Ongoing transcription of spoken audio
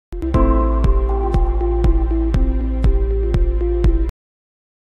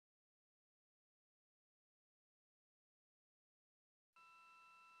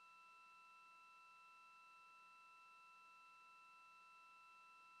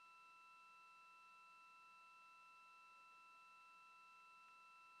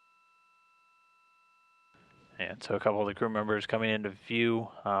And so a couple of the crew members coming into view.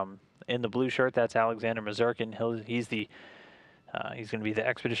 In the blue shirt, that's Alexander Mazurkin. He's going to be the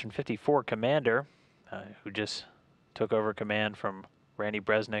Expedition 54 commander, who just took over command from Randy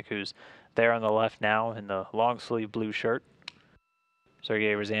Bresnik, who's there on the left now in the long sleeve blue shirt.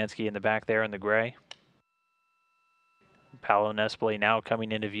 Sergei Rosansky in the back there in the gray. Paolo Nespoli now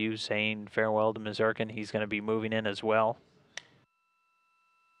coming into view, saying farewell to Mazurkin. He's going to be moving in as well.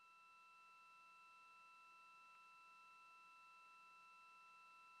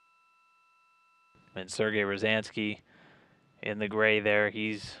 And Sergei Rosansky in the gray there,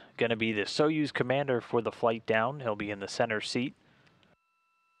 he's going to be the Soyuz commander for the flight down. He'll be in the center seat.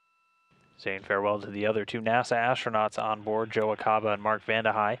 Saying farewell to the other two NASA astronauts on board, Joe Acaba and Mark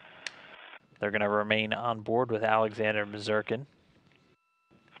Vande Hei. They're going to remain on board with Alexander Mazurkin.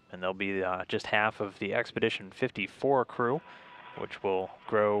 And they'll be just half of the Expedition 54 crew, which will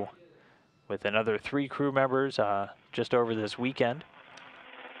grow with another 3 crew members just over this weekend.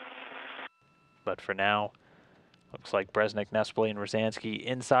 But for now, looks like Bresnik, Nespoli, and Rosansky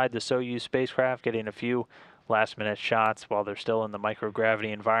inside the Soyuz spacecraft, getting a few last-minute shots while they're still in the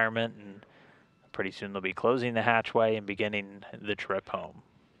microgravity environment. And pretty soon they'll be closing the hatchway and beginning the trip home.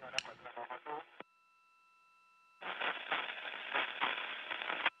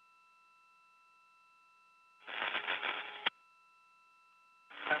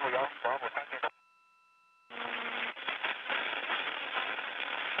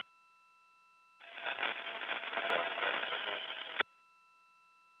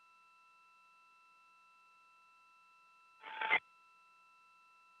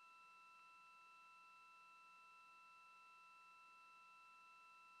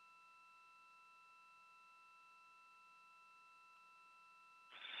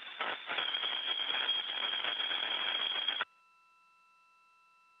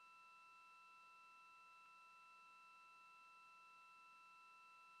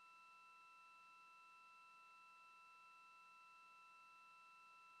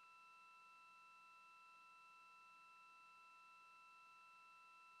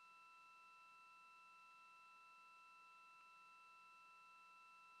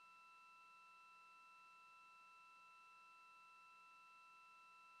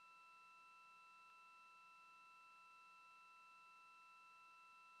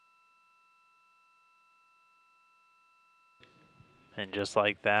 And just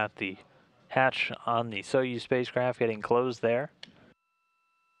like that, the hatch on the Soyuz spacecraft getting closed there.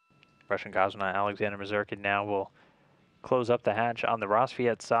 Russian cosmonaut Alexander Mazurkin now will close up the hatch on the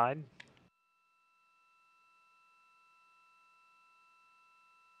Rosviet side.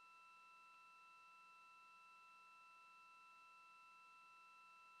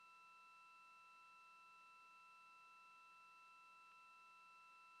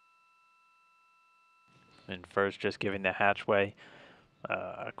 And first, just giving the hatchway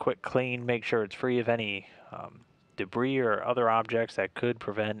a quick clean, make sure it's free of any debris or other objects that could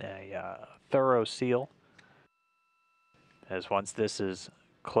prevent a thorough seal. As once this is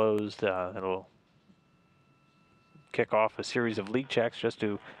closed, it'll kick off a series of leak checks just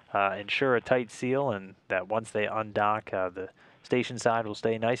to ensure a tight seal, and that once they undock, the station side will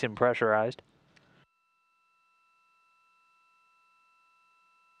stay nice and pressurized.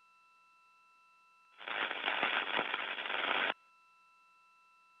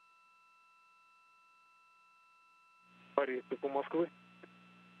 Москвы.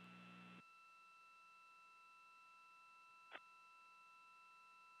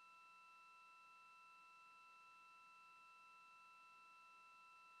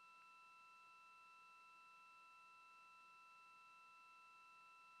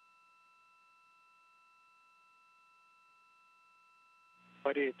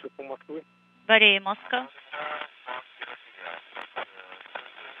 Борей, ЦП Москвы. Борей, Moscow.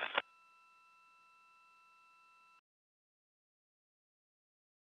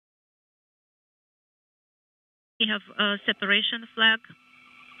 We have a separation flag.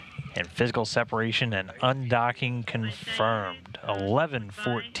 And physical separation and undocking confirmed.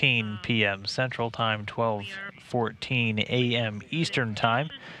 11:14 p.m. Central Time, 12:14 a.m. Eastern Time,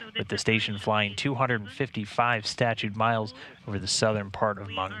 with the station flying 255 statute miles over the southern part of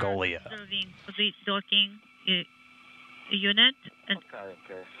Mongolia. The docking unit and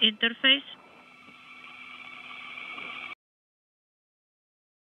interface.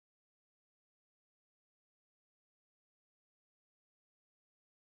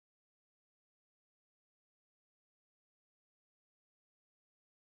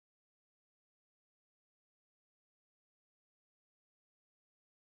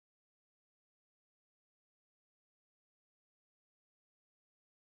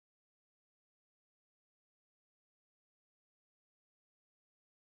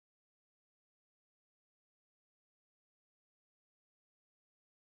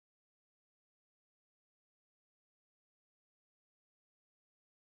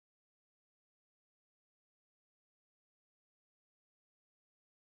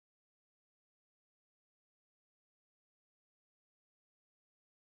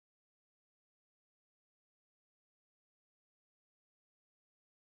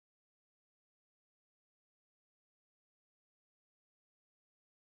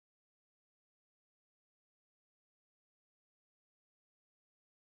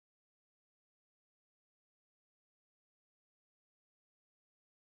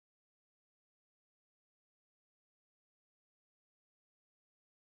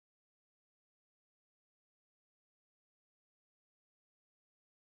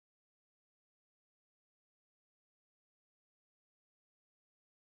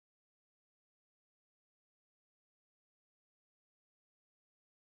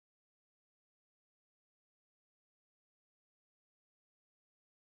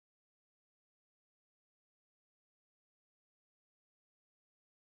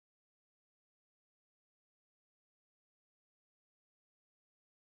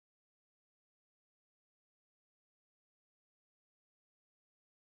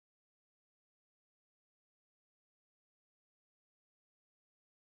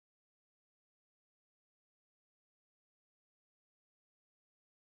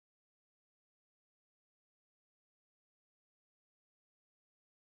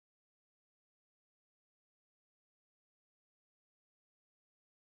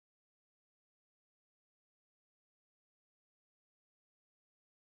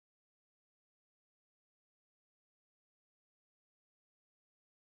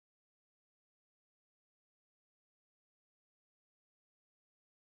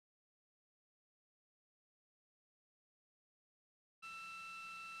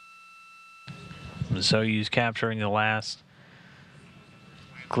 The Soyuz capturing the last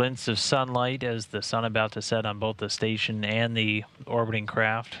glints of sunlight as the sun about to set on both the station and the orbiting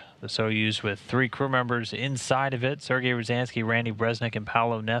craft. The Soyuz with 3 crew members inside of it: Sergei Ryazanskiy, Randy Bresnik, and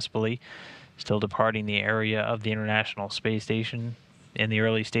Paolo Nespoli, still departing the area of the International Space Station in the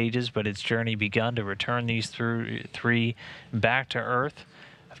early stages, but its journey begun to return these 3 back to Earth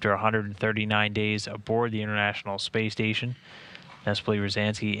after 139 days aboard the International Space Station. Nespoli,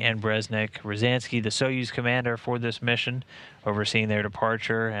 Ryazanskiy, and Bresnik. Ryazanskiy, the Soyuz commander for this mission, overseeing their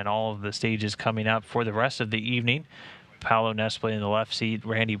departure and all of the stages coming up for the rest of the evening. Paolo Nespoli in the left seat,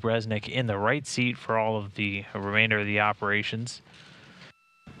 Randy Bresnik in the right seat for all of the remainder of the operations.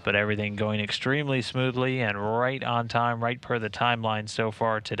 But everything going extremely smoothly and right on time, right per the timeline so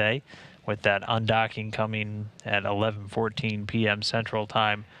far today, with that undocking coming at 11:14 p.m. Central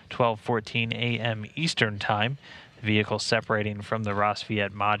Time, 12:14 a.m. Eastern Time. Vehicle separating from the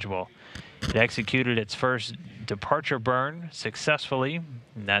Rosviet module. It executed its first departure burn successfully,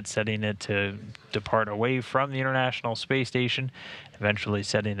 and that's setting it to depart away from the International Space Station, eventually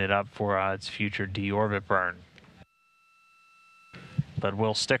setting it up for its future deorbit burn. But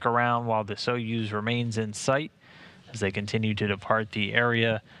we'll stick around while the Soyuz remains in sight as they continue to depart the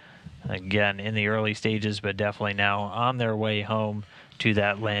area, again in the early stages, but definitely now on their way home to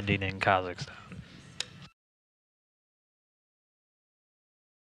that landing in Kazakhstan.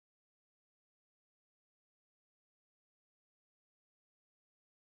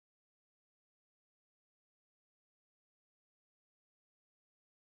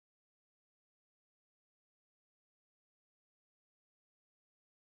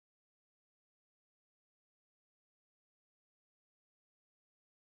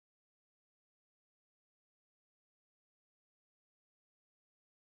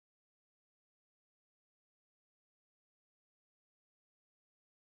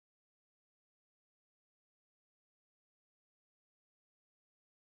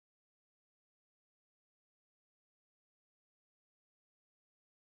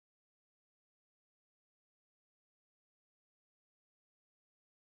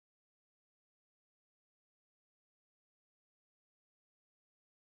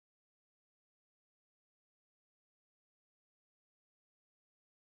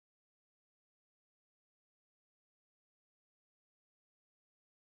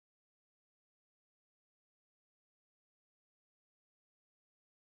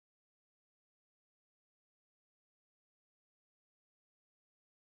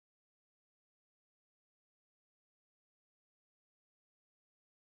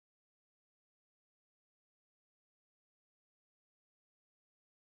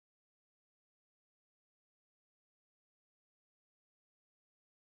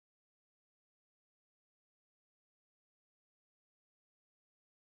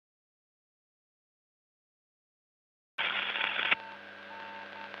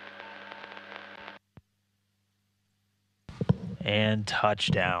 And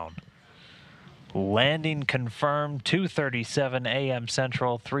touchdown. Landing confirmed, 2:37 a.m.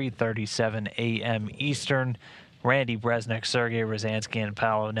 Central, 3:37 a.m. Eastern. Randy Bresnik, Sergei Ryazanskiy, and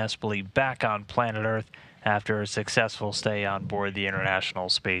Paolo Nespoli back on planet Earth after a successful stay on board the International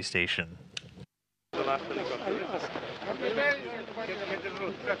Space Station.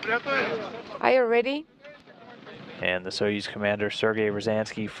 Are you ready? And the Soyuz commander, Sergei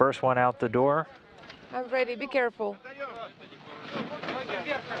Ryazanskiy, first one out the door. I'm ready. Be careful.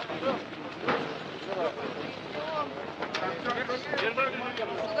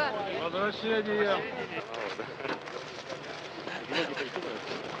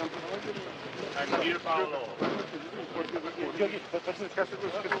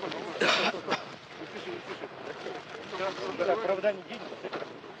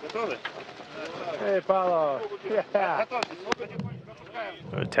 Hey, Paolo. Yeah.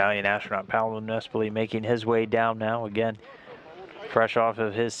 Italian astronaut Paolo Nespoli making his way down now, again fresh off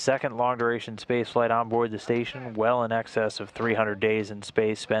of his second long-duration space flight on board the station, well in excess of 300 days in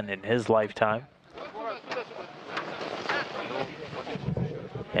space spent in his lifetime.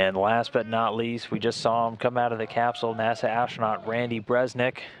 And last but not least, we just saw him come out of the capsule, NASA astronaut Randy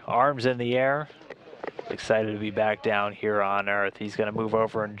Bresnik, arms in the air, excited to be back down here on Earth. He's going to move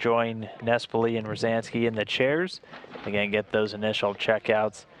over and join Nespoli and Ryazanskiy in the chairs. Again, get those initial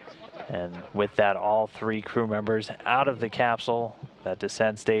checkouts. And with that, all 3 crew members out of the capsule. That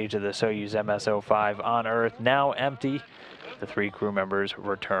descent stage of the Soyuz MS-05 on Earth now empty. The 3 crew members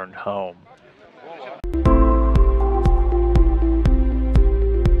returned home.